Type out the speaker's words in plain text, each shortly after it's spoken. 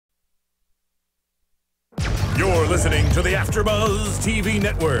listening to the AFTERBUZZ TV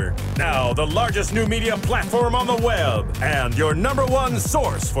network. Now, the largest new media platform on the web and your #1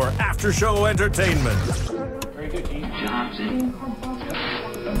 source for after-show entertainment. Very good, Gene. Johnson.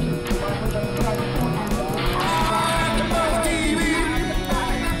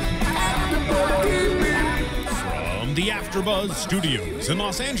 From the AFTERBUZZ Studios in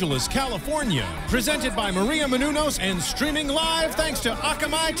Los Angeles, California, presented by Maria Menounos and streaming live thanks to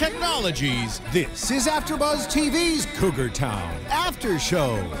Akamai Technologies. This is AFTERBUZZ TV's Cougar Town After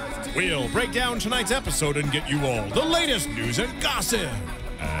Show. We'll break down tonight's episode and get you all the latest news and gossip.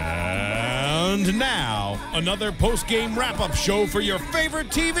 And now, another post-game wrap-up show for your favorite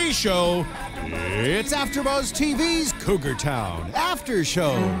TV show. It's AFTERBUZZ TV's Cougar Town After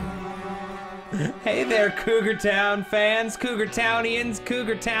Show. Hey there, Cougar Town fans, Cougar Townians,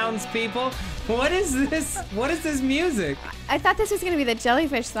 Cougar Townspeople. What is this? What is this music? I thought this was gonna be the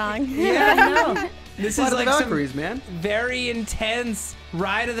jellyfish song. Yeah, I know. This is like Valkyries, man. Very intense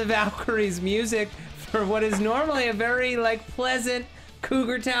Ride of the Valkyries music for what is normally a very pleasant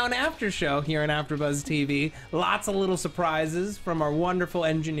Cougar Town after show here on AFTERBUZZ TV. Lots of little surprises from our wonderful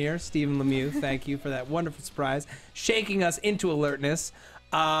engineer, Stephen Lemieux. Thank you for that wonderful surprise, shaking us into alertness.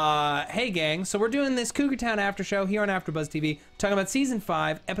 Hey gang, so we're doing this Cougar Town after show here on AFTERBUZZ TV, talking about season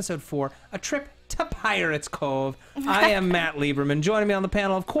 5, episode 4, A Trip to Pirates Cove. I am Matt Lieberman. Joining me on the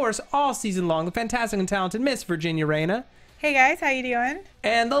panel, of course, all season long, the fantastic and talented Miss Virginia Reyna. Hey guys, how you doing?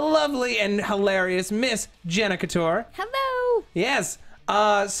 And the lovely and hilarious Miss Jenna Couture. Hello. Yes.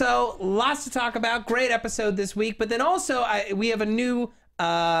 So lots to talk about. Great episode this week, but then also we have a new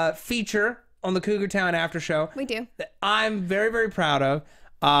feature on the Cougar Town after show. We do. That I'm very, very proud of.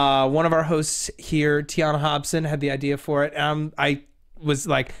 One of our hosts here, Tiana Hobson, had the idea for it. I was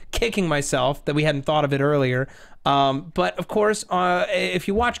kicking myself that we hadn't thought of it earlier. But of course, if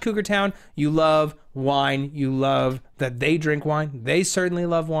you watch Cougar Town, you love wine. You love that they drink wine. They certainly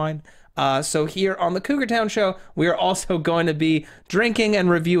love wine. So here on the Cougar Town show, we are also going to be drinking and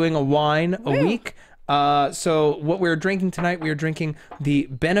reviewing a wine a week. So what we're drinking tonight, we are drinking the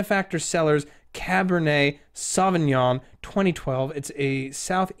Benefactor Cellars Cabernet Sauvignon 2012. It's a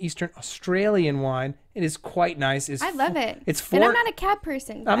southeastern Australian wine. It is quite nice. I love it. It's and I'm not a cab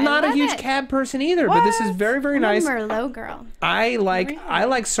person. I'm not a huge cab person either, but this is very, very nice. I'm a Merlot girl. I like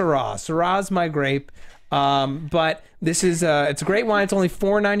Syrah. Syrah's my grape. But this is it's a great wine. It's only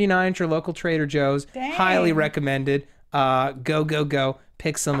 $4.99 at your local Trader Joe's. Dang. Highly recommended. Go.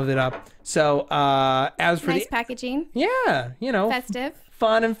 Pick some of it up. So as for nice packaging. Yeah, Festive.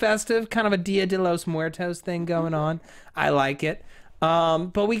 Fun and festive, kind of a Dia de los Muertos thing going on. I like it.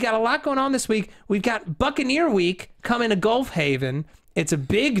 But we got a lot going on this week. We've got Buccaneer Week coming to Gulf Haven. It's a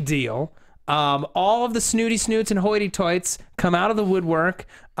big deal. All of the snooty snoots and hoity-toits come out of the woodwork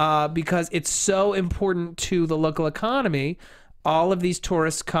because it's so important to the local economy. All of these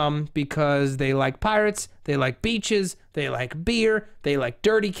tourists come because they like pirates, they like beaches, they like beer, they like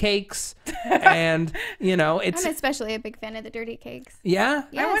dirty cakes, and it's. I'm especially a big fan of the dirty cakes. Yeah.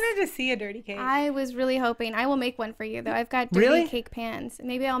 Yes. I wanted to see a dirty cake. I was really hoping. I will make one for you though. I've got dirty cake pans.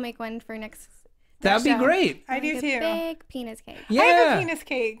 Maybe I'll make one for next. That'd be great. I do too. Big penis cake. Yeah. I have a penis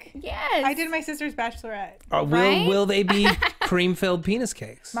cake. Yes. I did my sister's bachelorette. Will they be cream-filled penis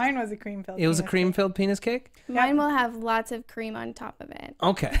cakes? Mine was a cream-filled. It was a cream-filled penis cake? Mine will have lots of cream on top of it.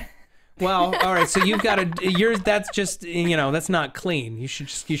 Okay. Well, all right. So you've got that's just that's not clean. You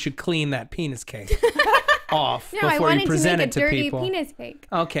should clean that penis cake off before you present it to people. I wanted to make a dirty penis cake.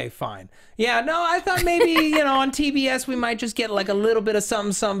 Okay, fine. Yeah, no, I thought maybe on TBS we might just get a little bit of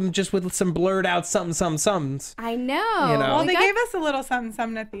something, just with some blurred out somethings. I know. Well, they gave us a little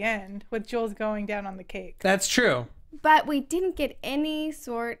something at the end with Jules going down on the cake. That's true. But we didn't get any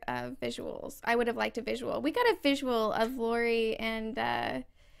sort of visuals. I would have liked a visual. We got a visual of Laurie and oh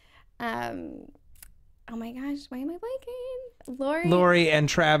my gosh, why am I blanking? Laurie and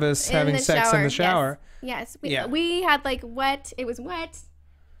Travis having sex in the shower. Yes. We had wet. It was wet.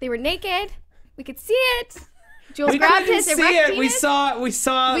 They were naked. We could see it. Jules grabbed his erect penis. We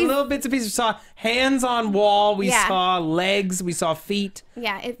saw little bits and pieces. We saw hands on wall. We saw legs. We saw feet.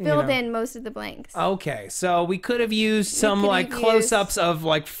 Yeah, it filled in most of the blanks. Okay, so we could have used some close-ups of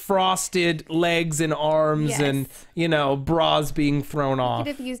frosted legs and arms and bras being thrown off.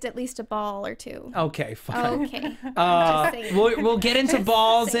 Could have used at least a ball or two. Okay, fine. Okay. We'll get into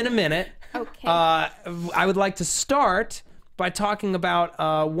balls in a minute. Okay. I would like to start by talking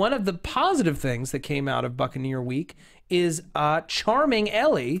about one of the positive things that came out of Buccaneer Week is Charming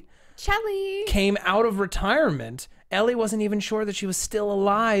Ellie came out of retirement. Ellie wasn't even sure that she was still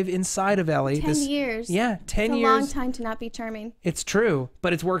alive inside of Ellie. 10 years. Yeah, 10 years. It's a long time to not be charming. It's true,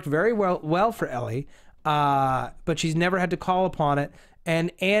 but it's worked very well for Ellie. but she's never had to call upon it.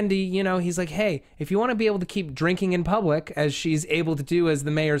 And Andy, you know, he's like, hey, if you want to be able to keep drinking in public, as she's able to do as the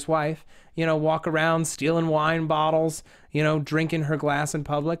mayor's wife, you know, walk around stealing wine bottles, you know, drinking her glass in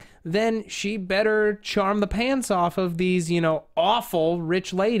public, then she better charm the pants off of these, you know, awful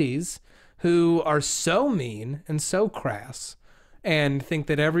rich ladies who are so mean and so crass and think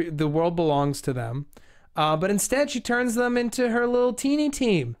that the world belongs to them. But instead, she turns them into her little teeny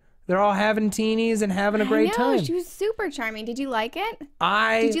team. They're all having teenies and having a great time. She was super charming. Did you like it?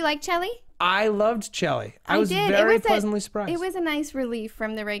 Did you like Chelly? I loved Chelly. I was very pleasantly surprised. It was a nice relief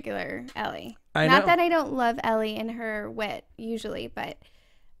from the regular Ellie. I Not know. that I don't love Ellie and her wit usually, but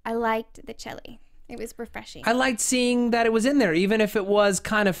I liked the Chelly. It was refreshing. I liked seeing that it was in there, even if it was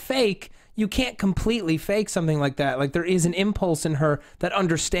kind of fake. You can't completely fake something like that. Like, there is an impulse in her that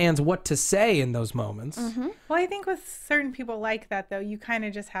understands what to say in those moments. Well, I think with certain people like that, though, you kind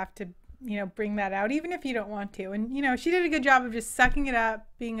of just have to, you know, bring that out, even if you don't want to. And, you know, she did a good job of just sucking it up,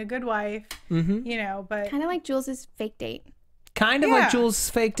 being a good wife, you know, but... Kind of like Jules's fake date. Kind of like Jules'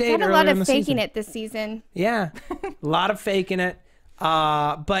 fake date Had a earlier lot in the of faking season. it this season. Yeah, a lot of faking it.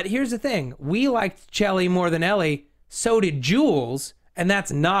 But here's the thing. We liked Chelly more than Ellie. So did Jules, and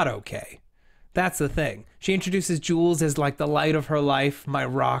that's not okay. That's the thing. She introduces Jules as like the light of her life, my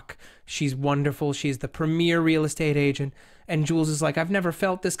rock. She's wonderful. She's the premier real estate agent. And Jules is like, I've never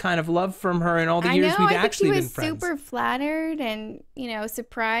felt this kind of love from her in all the years we've actually been friends. I think she was super flattered and, you know,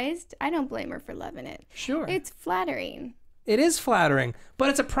 surprised. I don't blame her for loving it. Sure. It's flattering. It is flattering, but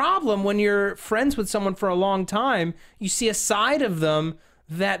it's a problem when you're friends with someone for a long time. You see a side of them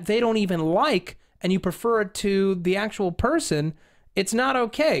that they don't even like, and you prefer it to the actual person. It's not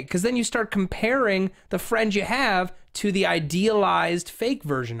okay, because then you start comparing the friend you have to the idealized fake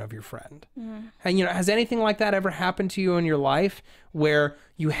version of your friend. And, you know, has anything like that ever happened to you in your life where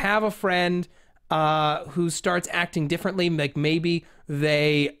you have a friend who starts acting differently? Like maybe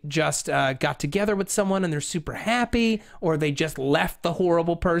they just got together with someone and they're super happy, or they just left the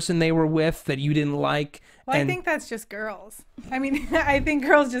horrible person they were with that you didn't like. Well, I think that's just girls. I mean, I think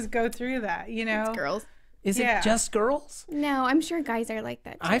girls just go through that, you know? It's girls. Is it just girls? No, I'm sure guys are like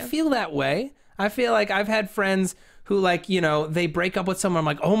that too. I feel that way. I feel like I've had friends who, like, you know, they break up with someone. I'm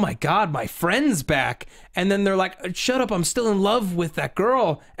like, oh my God, my friend's back. And then they're like, shut up, I'm still in love with that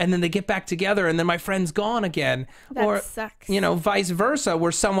girl. And then they get back together and then my friend's gone again. That sucks. You know, vice versa,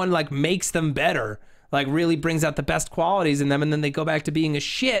 where someone like makes them better, like really brings out the best qualities in them. And then they go back to being a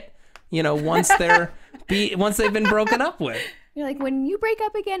shit, you know, once once they've been broken up with. You're like, when you break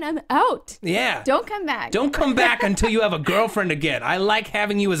up again, I'm out. Yeah. Don't come back. Don't come back until you have a girlfriend again. I like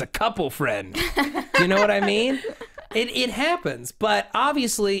having you as a couple friend. You know what I mean? It happens. But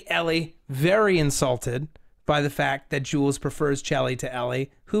obviously, Ellie, very insulted by the fact that Jules prefers Chelly to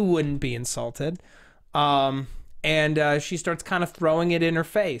Ellie. Who wouldn't be insulted? And she starts kind of throwing it in her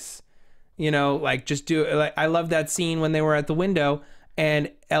face. You know, like, just do, like, I love that scene when they were at the window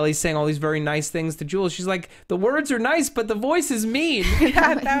and Ellie's saying all these very nice things to Jules. She's like, the words are nice, but the voice is mean.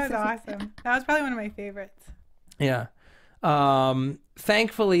 Yeah, that was awesome. That was probably one of my favorites. Yeah.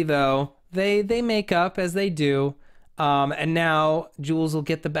 Thankfully, though, they make up as they do. And now Jules will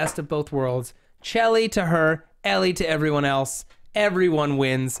get the best of both worlds. Chelly to her, Ellie to everyone else. Everyone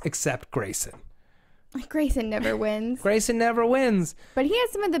wins except Grayson. Grayson never wins. Grayson never wins. But he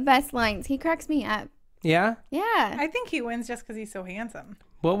has some of the best lines. He cracks me up. Yeah? Yeah. I think he wins just because he's so handsome.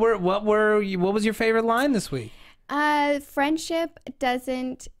 What was your favorite line this week? Friendship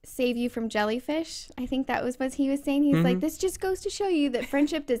doesn't save you from jellyfish. I think that was what he was saying. He's like, this just goes to show you that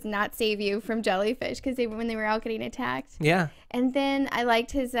friendship does not save you from jellyfish, because when they were out getting attacked. Yeah. And then I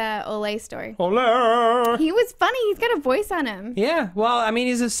liked his Olay story. Olay! He was funny. He's got a voice on him. Yeah. Well, I mean,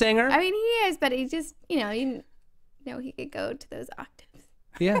 he's a singer. I mean, he is, but he just, you know, he could go to those octaves.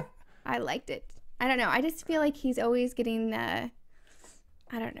 Yeah. I liked it. I don't know. I just feel like he's always getting the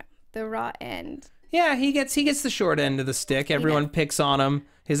raw end. Yeah, he gets the short end of the stick. Everyone picks on him.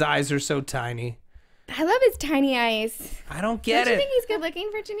 His eyes are so tiny. I love his tiny eyes. I don't get Don't it. you think he's good looking,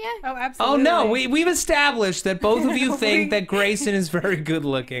 Virginia? Oh, absolutely. Oh, no. We've established that both of you think that Grayson is very good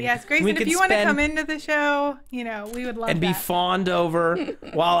looking. Yes, Grayson, if you want to come into the show, you know, we would love and that. be fawned over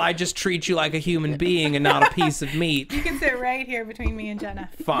while I just treat you like a human being and not a piece of meat. You can sit right here between me and Jenna.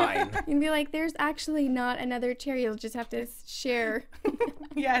 Fine. And be like, there's actually not another chair. You'll just have to share.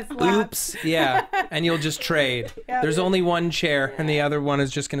 Yes, lap. Oops. Yeah. And you'll just trade. Yep. There's only one chair, and the other one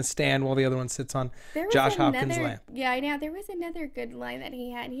is just going to stand while the other one sits on Josh Hopkins' lap. Yeah, I know. There was another good line that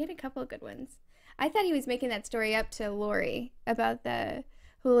he had. He had a couple of good ones. I thought he was making that story up to Laurie about the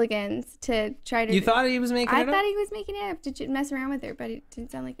hooligans to try to. You thought he was making it up? I thought he was making it up to mess around with her, but it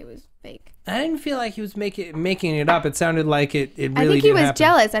didn't sound like it was fake. I didn't feel like he was making it up. It sounded like it really I think he was happen.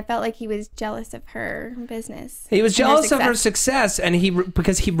 jealous. I felt like he was jealous of her business. He was jealous of her success, and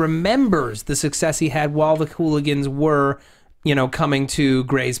because he remembers the success he had while the hooligans were, coming to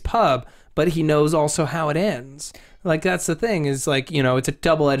Gray's pub, but he knows also how it ends. Like, that's the thing, is like, it's a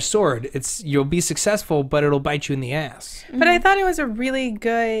double-edged sword. You'll be successful, but it'll bite you in the ass. But I thought it was a really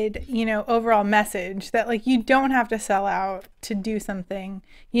good, overall message that, like, you don't have to sell out to do something.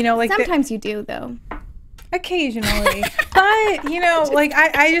 Sometimes you do, though. Occasionally. But, like,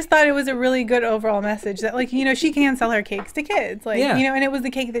 I just thought it was a really good overall message that, like, she can sell her cakes to kids. Like, and it was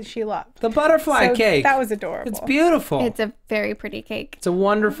the cake that she loved. The butterfly cake. That was adorable. It's beautiful. It's a very pretty cake. It's a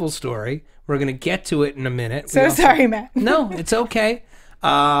wonderful story. We're going to get to it in a minute. Sorry, Matt. No, it's okay.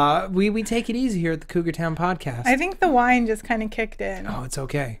 We take it easy here at the Cougar Town podcast. I think the wine just kind of kicked in. Oh, it's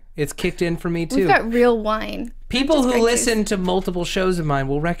okay. It's kicked in for me, too. We've got real wine. People who listen to multiple shows of mine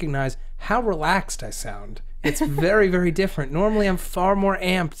will recognize how relaxed I sound. It's very, very different. Normally, I'm far more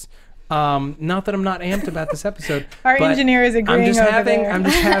amped. Not that I'm not amped about this episode. Our engineer is agreeing I'm just having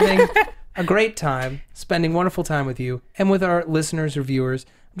there. a great time, spending wonderful time with you and with our listeners or viewers.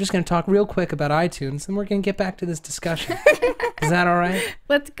 I'm just going to talk real quick about iTunes, and we're going to get back to this discussion. Is that all right?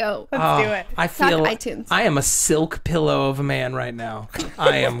 Let's go. Let's do it. I feel iTunes. I am a silk pillow of a man right now.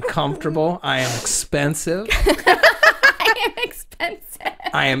 I am comfortable. I am expensive. I am expensive.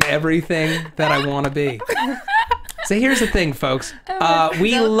 I am everything that I want to be. So here's the thing, folks.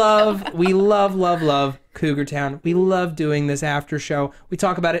 We love Cougar Town. We love doing this after show. We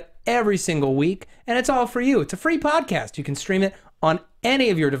talk about it every single week, and it's all for you. It's a free podcast. You can stream it on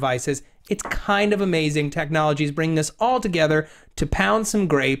any of your devices. It's kind of amazing. Technology is bringing us all together to pound some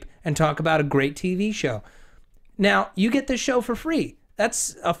grape and talk about a great TV show. Now, you get this show for free.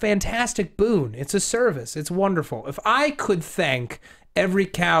 That's a fantastic boon. It's a service. It's wonderful. If I could thank every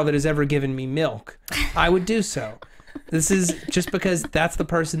cow that has ever given me milk, I would do so. This is just because that's the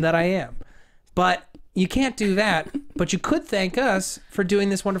person that I am. But you can't do that. But you could thank us for doing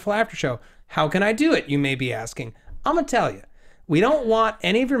this wonderful after show. How can I do it, you may be asking? I'm going to tell you. We don't want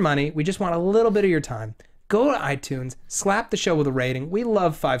any of your money. We just want a little bit of your time. Go to iTunes, slap the show with a rating. We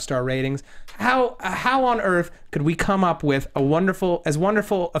love 5-star ratings. How on earth could we come up with as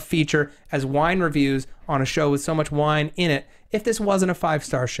wonderful a feature as wine reviews on a show with so much wine in it if this wasn't a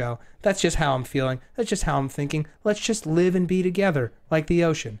 5-star show? That's just how I'm feeling. That's just how I'm thinking. Let's just live and be together like the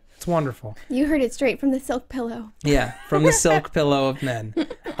ocean. It's wonderful. You heard it straight from the silk pillow. Yeah, from the silk pillow of men.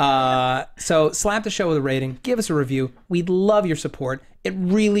 So slap the show with a rating. Give us a review. We'd love your support. It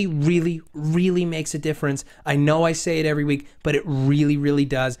really, really, really makes a difference. I know I say it every week, but it really, really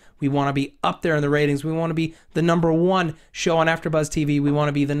does. We want to be up there in the ratings. We want to be the #1 show on AfterBuzz TV. We want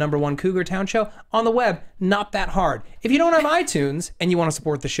to be the #1 Cougar Town show on the web. Not that hard. If you don't have iTunes and you want to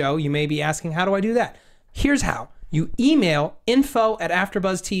support the show, you may be asking, how do I do that? Here's how. You email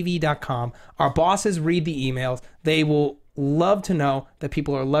info@afterbuzztv.com. Our bosses read the emails. They will love to know that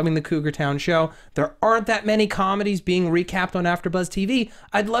people are loving the Cougar Town show. There aren't that many comedies being recapped on AfterBuzz TV.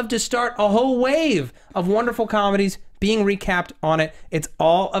 I'd love to start a whole wave of wonderful comedies being recapped on it. It's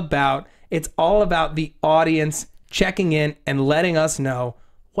all about the audience checking in and letting us know,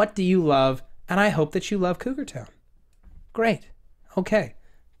 what do you love? And I hope that you love Cougar Town. Great. Okay.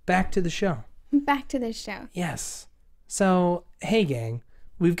 Back to the show. Back to the show. Yes. So, hey gang,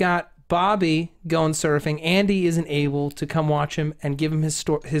 we've got Bobby going surfing. Andy isn't able to come watch him and give him his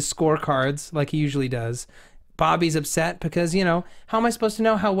scorecards like he usually does. Bobby's upset because, how am I supposed to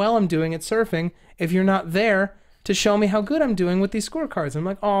know how well I'm doing at surfing if you're not there to show me how good I'm doing with these scorecards? I'm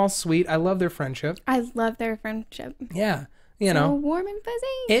like, oh, sweet. I love their friendship. I love their friendship. Yeah. So warm and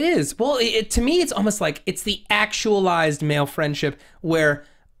fuzzy. It is. Well, to me, it's almost like it's the actualized male friendship where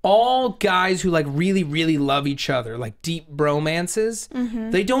all guys who like really, really love each other, like deep bromances,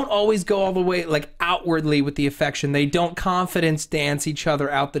 they don't always go all the way like outwardly with the affection. They don't confidence dance each other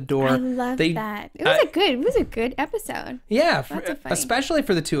out the door. I love that. It was a good episode. Yeah, especially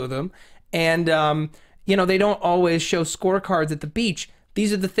for the two of them. And they don't always show scorecards at the beach.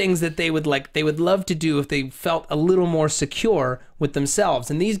 These are the things that they would love to do if they felt a little more secure with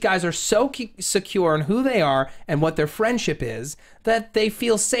themselves. And these guys are so secure in who they are and what their friendship is that they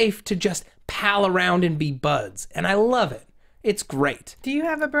feel safe to just pal around and be buds. And I love it. It's great. Do you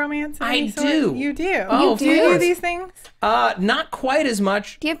have a bromance? I do. You do? Oh, do you do these things? Not quite as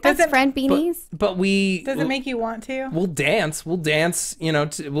much. Do you have best friend beanies? But we... Does it make you want to? We'll dance. We'll dance,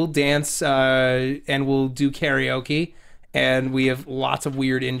 we'll dance and we'll do karaoke. And we have lots of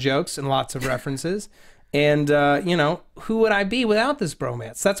weird in-jokes and lots of references. And, you know, who would I be without this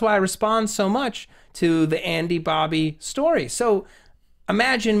bromance? That's why I respond so much to the Andy Bobby story. So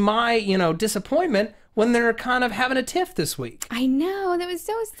imagine my, you know, disappointment when they're kind of having a tiff this week. I know. That was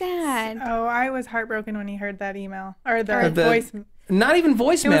so sad. Oh, I was heartbroken when he heard that email. Or the voice. Not even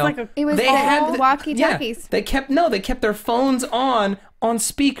voicemail. It was all walkie-talkies. They kept their phones on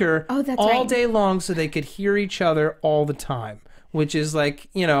speaker all day long so they could hear each other all the time, which is like,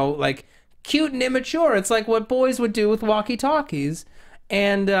 you know, like cute and immature. It's like what boys would do with walkie-talkies.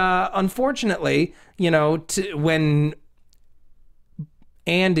 And unfortunately, you know, when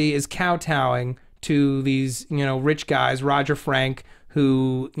Andy is kowtowing to these, you know, rich guys, Roger Frank,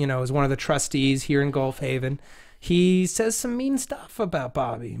 who, you know, is one of the trustees here in Gulf Haven, he says some mean stuff about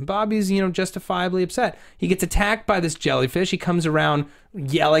Bobby. Bobby's, you know, justifiably upset. He gets attacked by this jellyfish. He comes around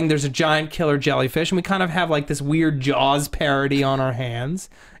yelling, there's a giant killer jellyfish. And we kind of have like this weird Jaws parody on our hands,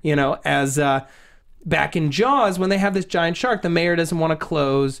 you know, as back in Jaws, when they have this giant shark, the mayor doesn't want to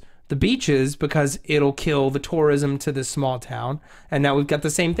close the beaches because it'll kill the tourism to this small town. And now we've got the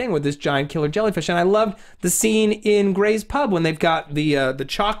same thing with this giant killer jellyfish. And I loved the scene in Gray's Pub when they've got the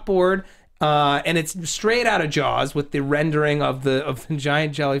chalkboard, and it's straight out of Jaws with the rendering of the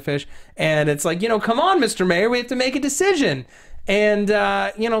giant jellyfish. And it's like, you know, come on, Mr. Mayor, we have to make a decision. And,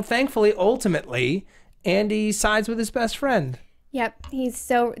 you know, thankfully, ultimately, Andy sides with his best friend. Yep, he's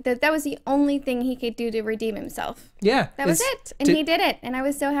so that was the only thing he could do to redeem himself. Yeah, that was it, and he did it, and I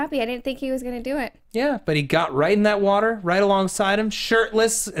was so happy. I didn't think he was going to do it. Yeah, but he got right in that water, right alongside him,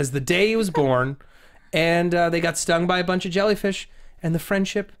 shirtless as the day he was born, and they got stung by a bunch of jellyfish, and the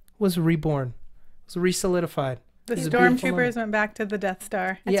friendship was reborn. It was re-solidified. The stormtroopers went back to the Death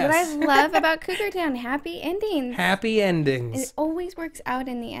Star. That's what I love about Cougar Town. Happy endings. Happy endings. It always works out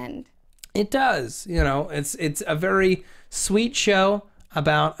in the end. It does. You know, it's a very sweet show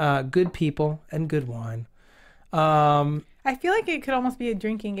about good people and good wine. I feel like it could almost be a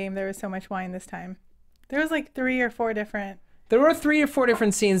drinking game. There was so much wine this time. There was like 3 or 4 different. There were 3 or 4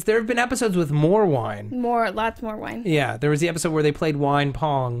 different scenes. There have been episodes with more wine. Lots more wine. Yeah, there was the episode where they played wine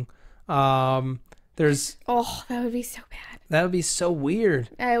pong. There's. Oh, that would be so bad. That would be so weird.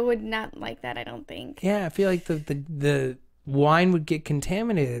 I would not like that, I don't think. Yeah, I feel like the wine would get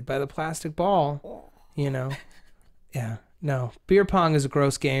contaminated by the plastic ball, you know. Yeah, no. Beer pong is a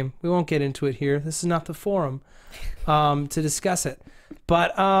gross game. We won't get into it here. This is not the forum to discuss it.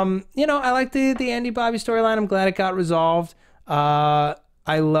 But, you know, I like the Andy Bobby storyline. I'm glad it got resolved. I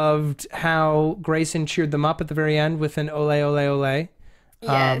loved how Grayson cheered them up at the very end with an ole, ole, ole.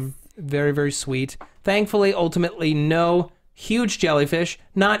 Yes. Very, very sweet. Thankfully, ultimately, no huge jellyfish,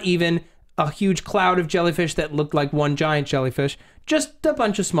 not even a huge cloud of jellyfish that looked like one giant jellyfish, just a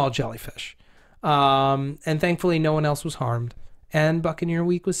bunch of small jellyfish. And thankfully, no one else was harmed. And Buccaneer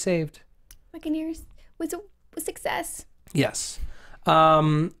Week was saved. Buccaneers was a success. Yes.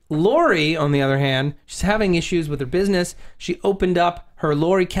 Laurie, on the other hand, she's having issues with her business. She opened up her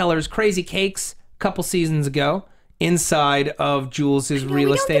Laurie Keller's Crazy Cakes a couple seasons ago inside of Jules's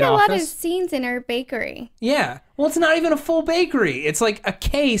real estate office. We don't get a lot of scenes in her bakery. Yeah. Well, it's not even a full bakery. It's like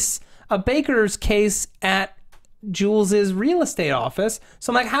a baker's case at Jules's real estate office.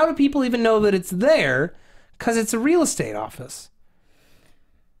 So I'm like, how do people even know that it's there? Because it's a real estate office.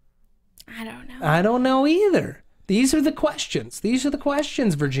 I don't know. I don't know either. These are the questions. These are the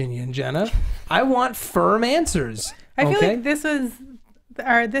questions, Virginia and Jenna. I want firm answers. I feel like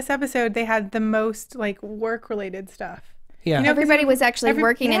this episode, they had the most like work-related stuff. Yeah. You know, everybody was actually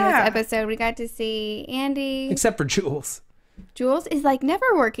working in this episode. We got to see Andy. Except for Jules. Jules is like never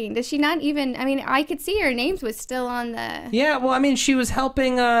working. Does she not even? I mean, I could see her names was still on the. Yeah, well, I mean, she was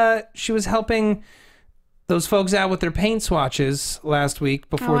helping. She was helping those folks out with their paint swatches last week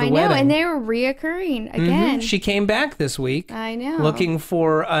before the wedding. I know, and they were reoccurring again. She came back this week. I know. Looking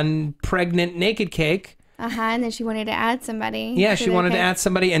for a pregnant naked cake. And then she wanted to add somebody. Yeah, she wanted to add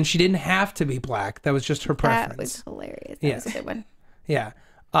somebody, and she didn't have to be black. That was just her preference. That was hilarious. That was a good one. Yeah.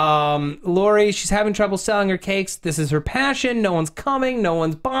 Laurie, she's having trouble selling her cakes. This is her passion. No one's coming. No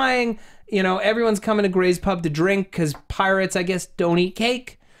one's buying. You know, everyone's coming to Gray's Pub to drink because pirates, I guess, don't eat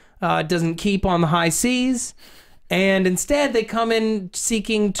cake. It doesn't keep on the high seas. And instead, they come in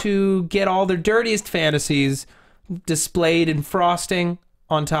seeking to get all their dirtiest fantasies displayed in frosting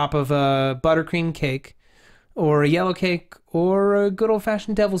on top of a buttercream cake or a yellow cake or a good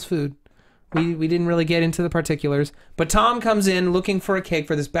old-fashioned devil's food. We didn't really get into the particulars. But Tom comes in looking for a cake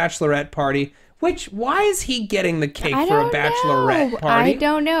for this bachelorette party. Why is he getting the cake for a bachelorette party? I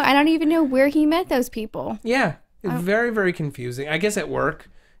don't know. I don't even know where he met those people. Yeah. It's very, very confusing. I guess at work,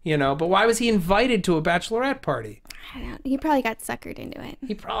 you know. But why was he invited to a bachelorette party? I don't know. He probably got suckered into it.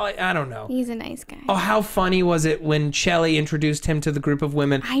 I don't know. He's a nice guy. Oh, how funny was it when Chelly introduced him to the group of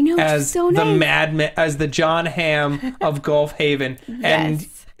women I know, as so the nice. as the John Hamm of Gulf Haven. And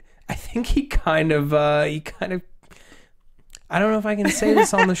Yes. I think he kind of I don't know if I can say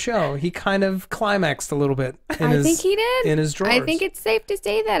this on the show. He kind of climaxed a little bit I think he did. in his drawers. I think it's safe to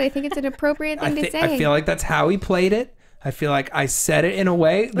say that. I think it's an appropriate thing to say. I feel like that's how he played it. I feel like I said it in a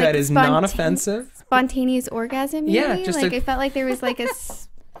way that is non-offensive. Spontaneous orgasm, maybe? Yeah, just like I felt like there was like a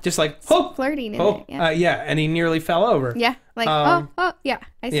just like, oh, flirting in oh, it. Yeah. and he nearly fell over. Yeah, like, yeah,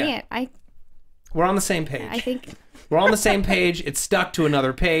 I see yeah. it. We're on the same page. I think We're on the same page. It's stuck to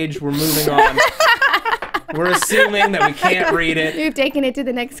another page. We're moving on. We're assuming that we can't read it. we've taken it to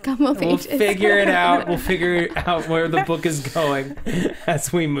the next couple pages. We'll figure it out. We'll figure out where the book is going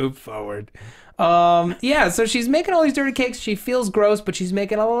as we move forward. Yeah, so she's making all these dirty cakes. She feels gross, but she's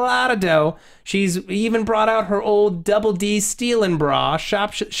making a lot of dough. She's even brought out her old Double D stealing bra,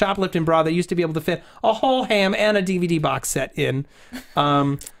 shoplifting bra that used to be able to fit a whole ham and a DVD box set in.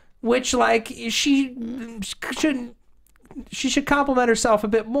 Which, like, she should compliment herself a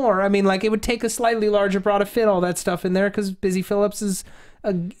bit more. I mean, like, it would take a slightly larger bra to fit all that stuff in there because Busy Phillips is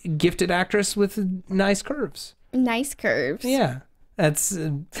a gifted actress with nice curves. Nice curves. Yeah. That's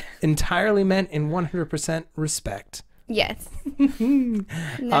entirely meant in 100% respect. Yes.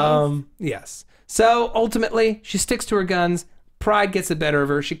 Nice. Yes. So ultimately, she sticks to her guns. Pride gets the better of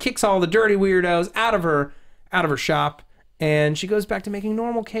her. She kicks all the dirty weirdos out of her shop, and she goes back to making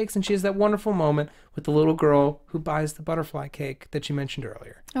normal cakes. And she has that wonderful moment with the little girl who buys the butterfly cake that you mentioned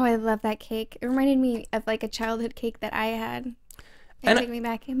earlier. Oh, I love that cake. It reminded me of like a childhood cake that I had. It took me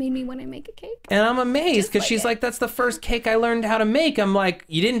back. It made me want to make a cake. And I'm amazed because she's like, that's the first cake I learned how to make. I'm like,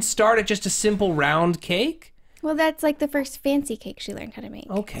 you didn't start at just a simple round cake? Well, that's like the first fancy cake she learned how to make.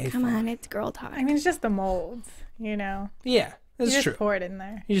 Okay. Come on, it's girl talk. I mean, it's just the molds, you know. Yeah, that's You true. just pour it in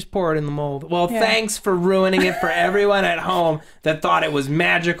there. You just pour it in the mold. Well, Yeah. Thanks for ruining it for everyone at home that thought it was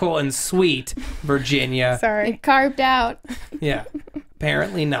magical and sweet, Virginia. Sorry. It carved out. Yeah.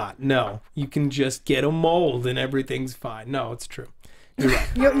 Apparently not. No. You can just get a mold and everything's fine. No, it's true. You're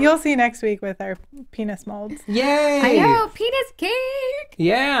right. You'll see next week with our penis molds. Yay! I know, penis cake.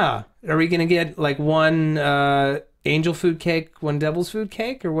 Yeah. Are we gonna get like one angel food cake, one devil's food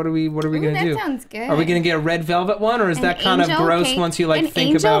cake, or what are we gonna that do? sounds good. Are we gonna get a red velvet one, or is that kind of angel gross cake- once you like an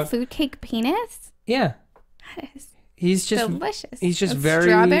think angel about? food cake penis? Yeah. That is He's just delicious. He's just With very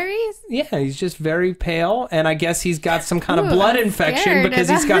strawberries. Yeah, he's just very pale, and I guess he's got some kind of Ooh, blood I'm infection scared because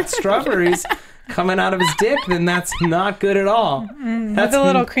he's about- got strawberries coming out of his dick. Then that's not good at all. With a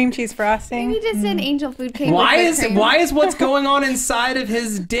little cream cheese frosting. Maybe just an angel food cake. Why with is whipped cream. why is what's going on inside of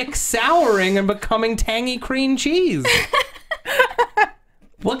his dick souring and becoming tangy cream cheese?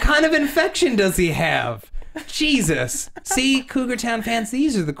 What kind of infection does he have? Jesus. See, Cougar Town fans,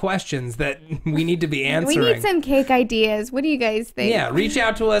 these are the questions that we need to be answering. We need some cake ideas. What do you guys think? Yeah, reach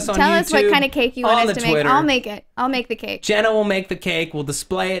out to us on Tell YouTube. us what kind of cake you want on us the to make. Twitter. I'll make it. I'll make the cake. Jenna will make the cake. We'll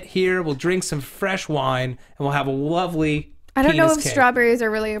display it here. We'll drink some fresh wine, and we'll have a lovely I don't know penis if cake. strawberries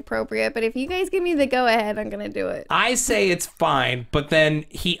are really appropriate, but if you guys give me the go ahead, I'm gonna do it. I say it's fine, but then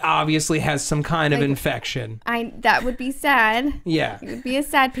he obviously has some kind of infection. That would be sad. Yeah, It would be a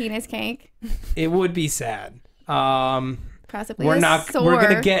sad penis cake. it would be sad. Possibly We're a not. sore.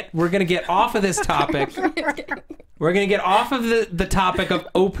 We're gonna get off of this topic. We're gonna get off of the topic of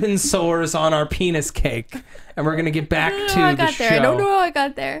open sores on our penis cake, and we're gonna get back to I the got show. there. I don't know how I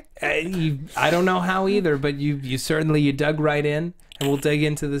got there. I don't know how either, but you certainly dug right in, and we'll dig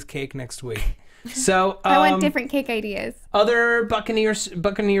into this cake next week. So I want different cake ideas. other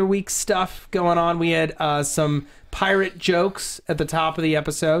Buccaneer week stuff going on. We had some pirate jokes at the top of the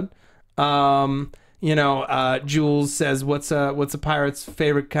episode. Jules says, "What's a pirate's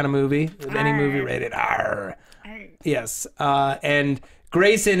favorite kind of movie? Any movie rated R." Yes, and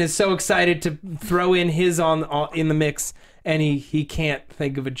Grayson is so excited to throw in his in the mix, and he can't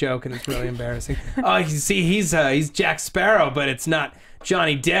think of a joke, and it's really embarrassing. Oh, you see, he's Jack Sparrow, but it's not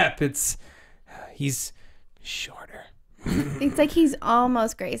Johnny Depp. He's shorter. It's like he's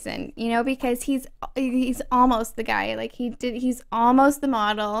almost Grayson, because he's almost the guy. Like he's almost the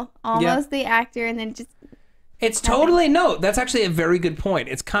model, almost the actor, and then just It's totally that's actually a very good point.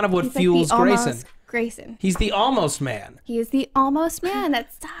 It's kind of what he's fuels like the Grayson. almost Grayson. He's the almost man. He is the almost man.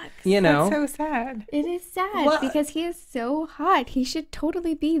 That sucks. That's so sad. It is sad What? because he is so hot. He should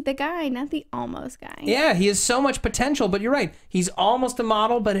totally be the guy, not the almost guy. Yeah, he has so much potential, but you're right. He's almost a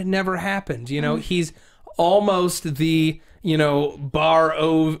model, but it never happened. He's almost the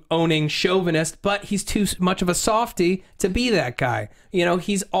owning chauvinist, but he's too much of a softie to be that guy.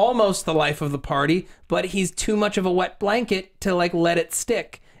 He's almost the life of the party, but he's too much of a wet blanket to like let it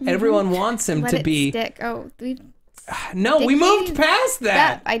stick. Everyone wants him to be. Stick. Oh, no, we moved past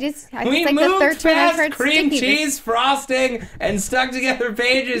that. I we like moved the third time I've past heard cream sticky cheese frosting and stuck together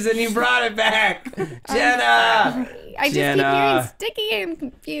pages, and you brought it back, Jenna. I just keep hearing sticky and I'm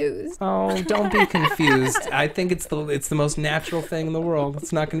confused. Oh, don't be confused. I think it's the most natural thing in the world.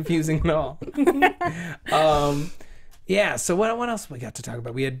 It's not confusing at all. Yeah. So what else we got to talk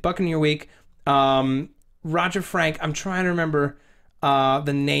about? We had Buccaneer week. Roger Frank. I'm trying to remember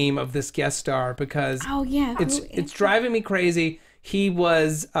the name of this guest star because it's driving me crazy. He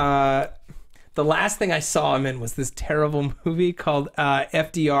was the last thing I saw him in was this terrible movie called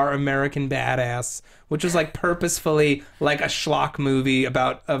FDR American Badass, which was like purposefully like a schlock movie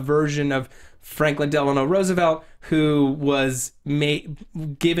about a version of Franklin Delano Roosevelt who was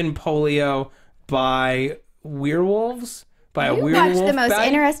given polio by werewolves. You watch the most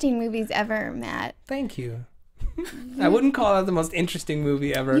interesting movies ever, Matt. Thank you. I wouldn't call it the most interesting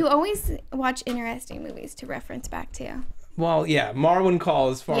movie ever. You always watch interesting movies to reference back to. Well, yeah, Marwin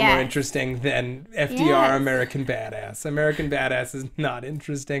Call is far more interesting than FDR American Badass. American Badass is not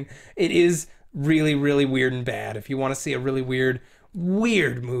interesting. It is really, really weird and bad. If you want to see a really weird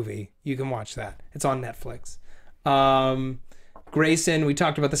movie, you can watch that. It's on Netflix. Grayson, we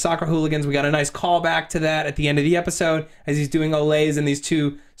talked about the soccer hooligans. We got a nice callback to that at the end of the episode as he's doing olays and these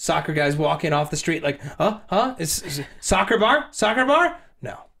two soccer guys walking off the street like, is soccer bar? Soccer bar?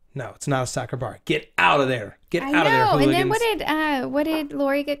 No, it's not a soccer bar. Get out of there. Get out of there, hooligans. And then what did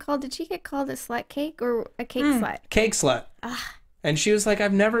Laurie get called? Did she get called a slut cake or a cake slut? Cake slut. And she was like,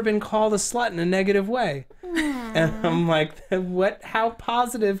 I've never been called a slut in a negative way. And I'm like, what? How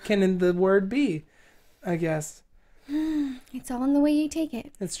positive can the word be? I guess. It's all in the way you take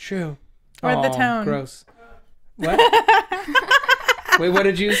it. It's true. Or the tone. Gross. What? Wait, what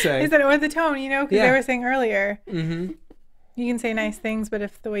did you say? I said, or the tone, because they were saying earlier. Mm-hmm. You can say nice things, but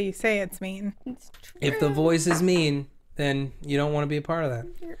if the way you say it's mean. It's true. If the voice is mean, then you don't want to be a part of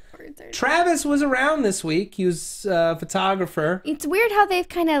that. Travis was around this week. He was a photographer. It's weird how they've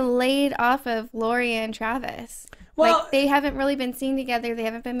kind of laid off of Laurie and Travis. Well, like, they haven't really been seen together. They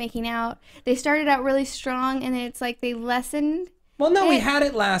haven't been making out. They started out really strong, and it's like they lessened. Well, no, we had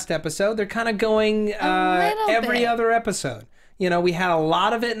it last episode. They're kind of going every other episode. We had a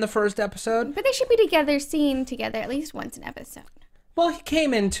lot of it in the first episode. But they should be seen together at least once an episode. Well, he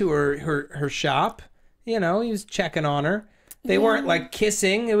came into her shop. He was checking on her. They weren't like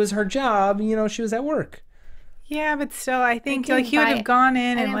kissing. It was her job. She was at work. Yeah, but still, I think he would have gone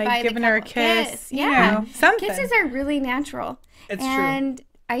in and like given her a kiss. Something. Kisses are really natural. It's true. And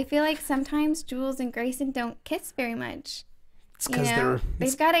I feel like sometimes Jules and Grayson don't kiss very much. It's because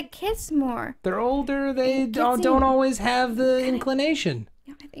they've got to kiss more. They're older. They don't always have the inclination.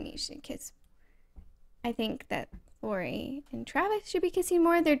 Yeah, I think you should kiss. I think that Laurie and Travis should be kissing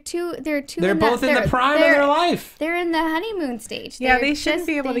more. They're both in the prime of their life. They're in the honeymoon stage. Yeah, they shouldn't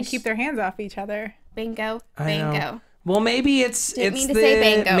be able to keep their hands off each other. Bingo. Well, maybe maybe it's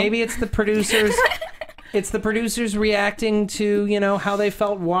the producers. It's the producers reacting to how they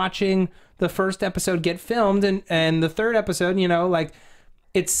felt watching the first episode get filmed, and the third episode,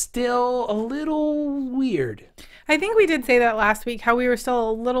 it's still a little weird. I think we did say that last week, how we were still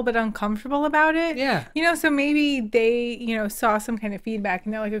a little bit uncomfortable about it. Yeah. So maybe they, saw some kind of feedback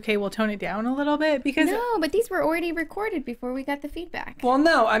and they're like, okay, we'll tone it down a little bit because... No, but these were already recorded before we got the feedback. Well,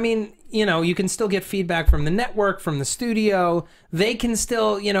 no, I mean, you can still get feedback from the network, from the studio. They can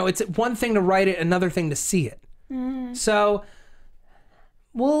still, it's one thing to write it, another thing to see it. Mm. So...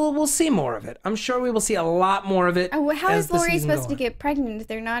 We'll see more of it. I'm sure we will see a lot more of it. How is Laurie supposed to get pregnant if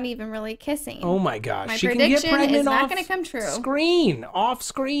they're not even really kissing? Oh my gosh. My she prediction can get pregnant is not going to come true. Off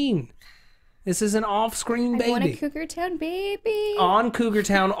screen. This is an off-screen baby. I want a Cougar Town baby. On Cougar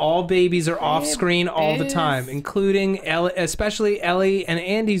Town, all babies are off-screen all the time, including Ellie, especially Ellie and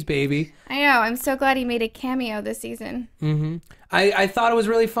Andy's baby. I know. I'm so glad he made a cameo this season. Mm-hmm. I thought it was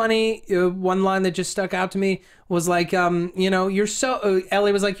really funny. One line that just stuck out to me was like, you're so...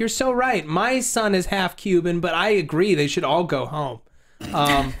 Ellie was like, you're so right. My son is half Cuban, but I agree they should all go home.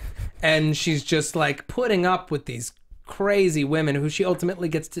 And she's just like putting up with these crazy women who she ultimately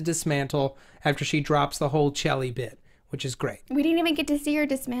gets to dismantle after she drops the whole Chelly bit, which is great. We didn't even get to see her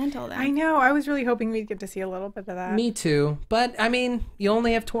dismantle them. I know. I was really hoping we'd get to see a little bit of that. Me too. But, I mean, you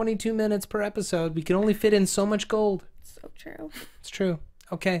only have 22 minutes per episode. We can only fit in so much gold. So true. It's true.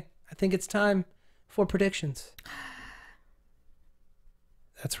 Okay. I think it's time for predictions.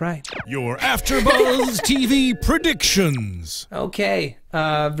 That's right. Your AfterBuzz TV predictions. Okay,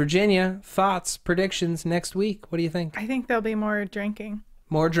 Virginia, thoughts, predictions next week. What do you think? I think there'll be more drinking.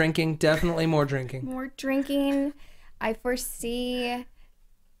 More drinking, definitely more drinking. More drinking. I foresee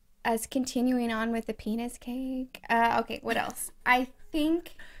us continuing on with the penis cake. Okay, what else?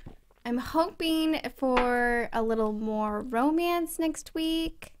 I'm hoping for a little more romance next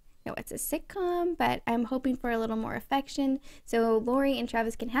week. No, it's a sitcom, but I'm hoping for a little more affection so Laurie and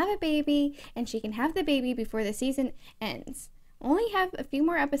Travis can have a baby, and she can have the baby before the season ends. Only have a few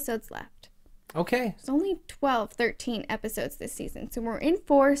more episodes left. Okay. There's only 12, 13 episodes this season, so we're in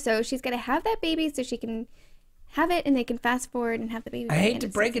 4, so she's going to have that baby so she can have it and they can fast forward and have the baby. I hate to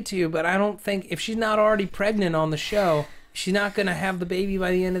break it to you, but I don't think, if she's not already pregnant on the show, she's not going to have the baby by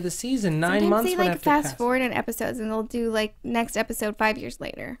the end of the season. Sometimes 9 months would have to pass. Fast forward in episodes, and they'll do like next episode 5 years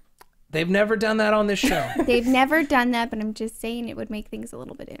later. They've never done that on this show. They've never done that, but I'm just saying it would make things a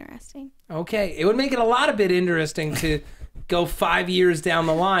little bit interesting. Okay. It would make it a lot of bit interesting to go 5 years down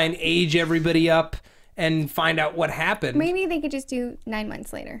the line, age everybody up, and find out what happened. Maybe they could just do 9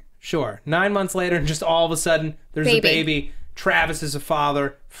 months later. Sure. 9 months later, and just all of a sudden, there's a baby. Travis is a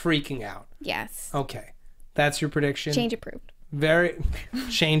father, freaking out. Yes. Okay. That's your prediction? Change approved.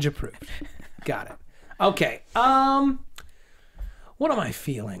 Change approved. Got it. Okay. What am I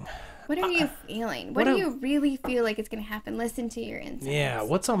feeling? What are you feeling? What do you really feel like is going to happen? Listen to your insights. Yeah,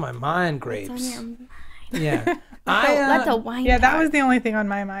 what's on my mind, Grapes? What's on your mind? Yeah. Let the wine that was the only thing on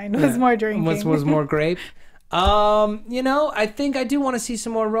my mind was more drinking. Was more grape. I think I do want to see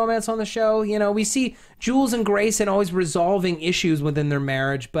some more romance on the show. We see Jules and Grayson always resolving issues within their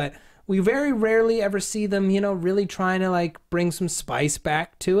marriage, but we very rarely ever see them, really trying to like bring some spice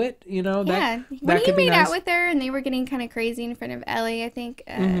back to it. Yeah. When he made out with her and they were getting kind of crazy in front of Ellie, I think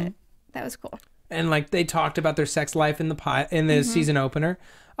that was cool. And like they talked about their sex life in the season opener.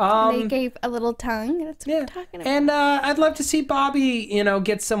 They gave a little tongue. That's what I'm talking about. And I'd love to see Bobby,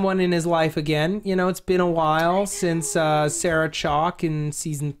 get someone in his life again. It's been a while since Sarah Chalk in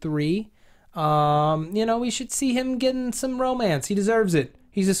season 3. We should see him getting some romance. He deserves it.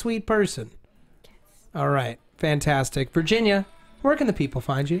 He's a sweet person. Yes. All right. Fantastic. Virginia, where can the people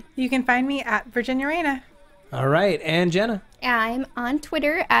find you? You can find me at Virginia Reyna. All right. And Jenna? I'm on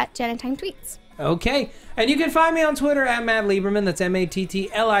Twitter at JennaTimeTweets. Okay. And you can find me on Twitter at Matt Lieberman. That's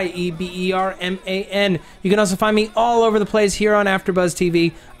MattLieberman. You can also find me all over the place here on AfterBuzz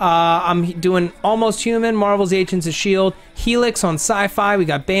TV. I'm doing Almost Human, Marvel's Agents of S.H.I.E.L.D., Helix on Sci-Fi. We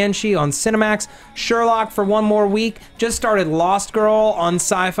got Banshee on Cinemax, Sherlock for one more week. Just started Lost Girl on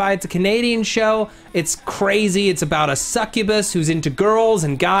Sci-Fi. It's a Canadian show. It's crazy. It's about a succubus who's into girls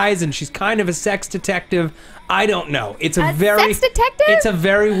and guys, and she's kind of a sex detective. I don't know. It's a very sex detective? It's a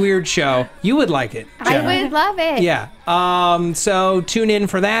very weird show. You would like it, Jenna. I would love it. Yeah. So tune in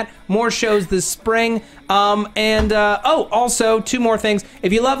for that. More shows this spring. Also 2 more things.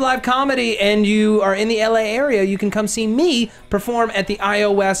 If you love live comedy and you are in the LA area, you can come see me perform at the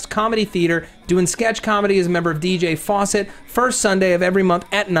IO West Comedy Theater doing sketch comedy as a member of DJ Fawcett. First Sunday of every month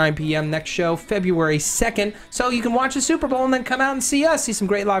at 9 p.m. Next show, February 2nd. So you can watch the Super Bowl and then come out and see us, see some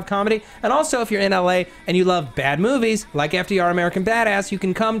great live comedy. And also, if you're in LA and you love bad movies, like FDR American Badass, you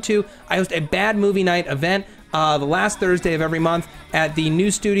can come to, I host a bad movie night event the last Thursday of every month at the new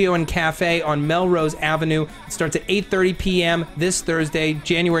studio and cafe on Melrose Avenue. It starts at 8:30 p.m. this Thursday,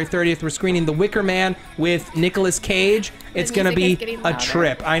 January 30th. We're screening The Wicker Man with Nicolas Cage. It's going to be a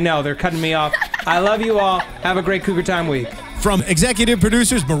trip. I know, they're cutting me off. I love you all. Have a great Cougar Time week. From executive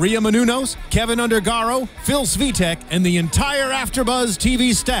producers Maria Menounos, Kevin Undergaro, Phil Svitek, and the entire AfterBuzz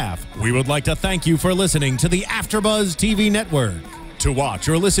TV staff, we would like to thank you for listening to the AfterBuzz TV network. To watch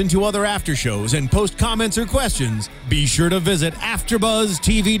or listen to other after shows and post comments or questions, be sure to visit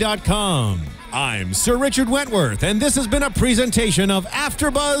AfterBuzzTV.com. I'm Sir Richard Wentworth, and this has been a presentation of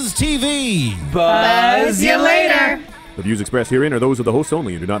AfterBuzz TV. Buzz you later. The views expressed herein are those of the hosts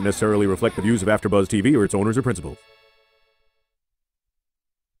only and do not necessarily reflect the views of AfterBuzz TV or its owners or principals.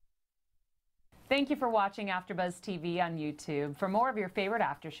 Thank you for watching AfterBuzz TV on YouTube. For more of your favorite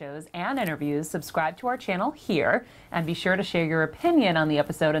after shows and interviews, subscribe to our channel here, and be sure to share your opinion on the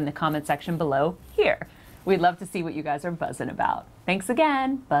episode in the comment section below here. We'd love to see what you guys are buzzing about. Thanks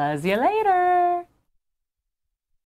again. Buzz you later.